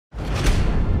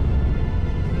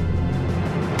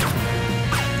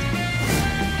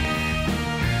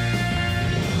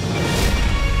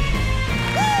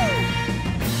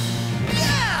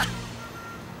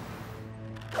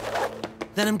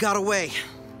Venom got away.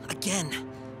 Again.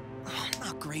 Oh,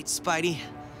 not great, Spidey.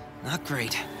 Not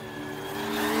great.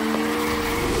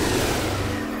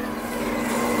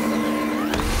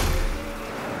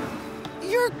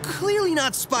 You're clearly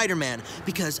not Spider-Man,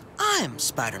 because I'm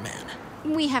Spider-Man.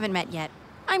 We haven't met yet.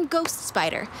 I'm Ghost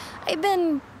Spider. I've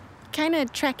been kinda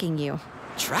tracking you.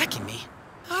 Tracking me?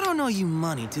 I don't know you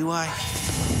money, do I?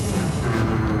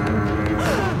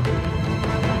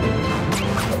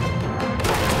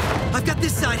 I've got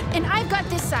this side. And I've got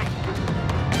this side.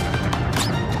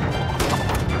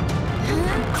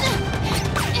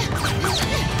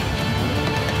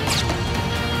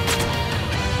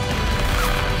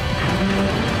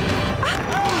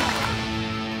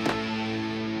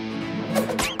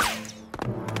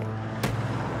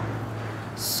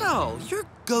 So, you're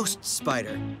Ghost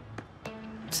Spider.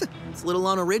 It's a little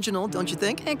unoriginal, don't you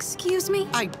think? Excuse me?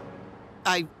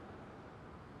 I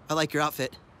like your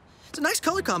outfit. It's a nice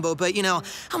color combo, but you know,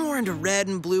 I'm more into red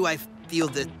and blue. I feel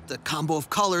that the combo of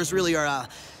colors really are,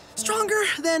 stronger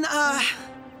than, no,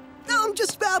 I'm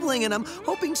just babbling and I'm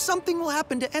hoping something will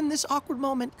happen to end this awkward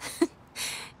moment.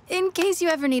 In case you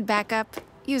ever need backup,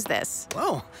 use this.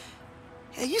 Whoa.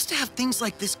 I used to have things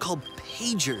like this called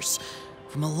pagers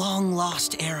from a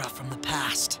long-lost era from the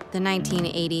past. The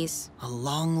 1980s. A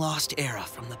long-lost era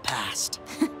from the past.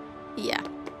 Yeah.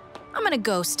 I'm gonna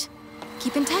ghost.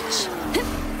 Keep in touch.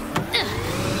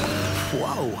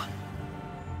 Whoa.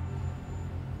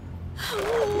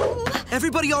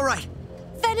 Everybody all right?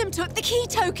 Venom took the key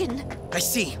token. I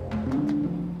see.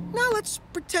 Now let's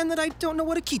pretend that I don't know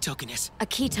what a key token is. A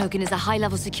key token is a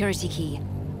high-level security key.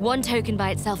 One token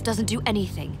by itself doesn't do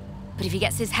anything. But if he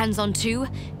gets his hands on two,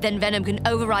 then Venom can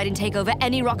override and take over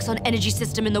any Roxxon energy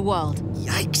system in the world.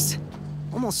 Yikes.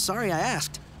 Almost sorry I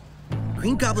asked.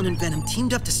 Green Goblin and Venom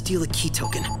teamed up to steal a key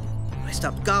token. I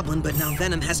stopped Goblin, but now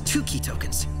Venom has two key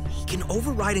tokens. He can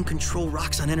override and control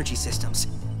Roxxon energy systems.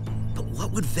 But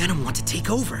what would Venom want to take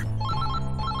over?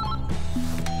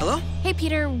 Hello? Hey,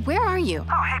 Peter, where are you?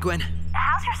 Oh, hey, Gwen.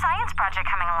 how's your science project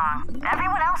coming along?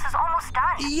 Everyone else is almost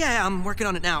done. Yeah, I'm working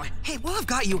on it now. Hey, while I've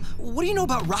got you, what do you know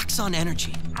about Roxxon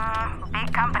Energy?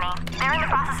 Big company. They're in the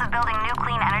process of building new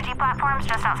clean energy platforms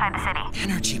just outside the city.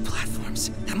 Energy platforms.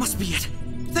 That must be it.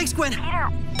 Thanks, Gwen. Peter.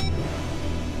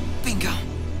 Bingo.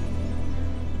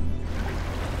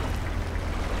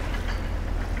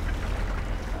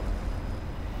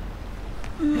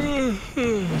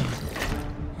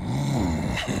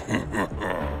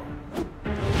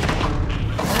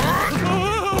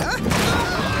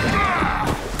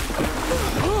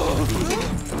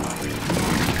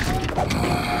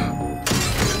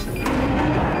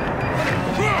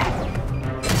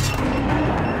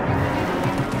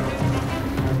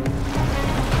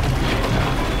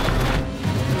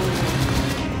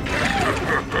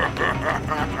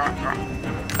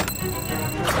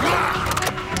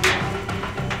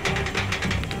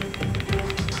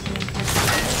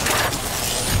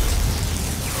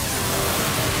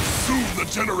 Soon the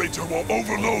generator will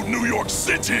overload New York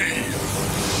City!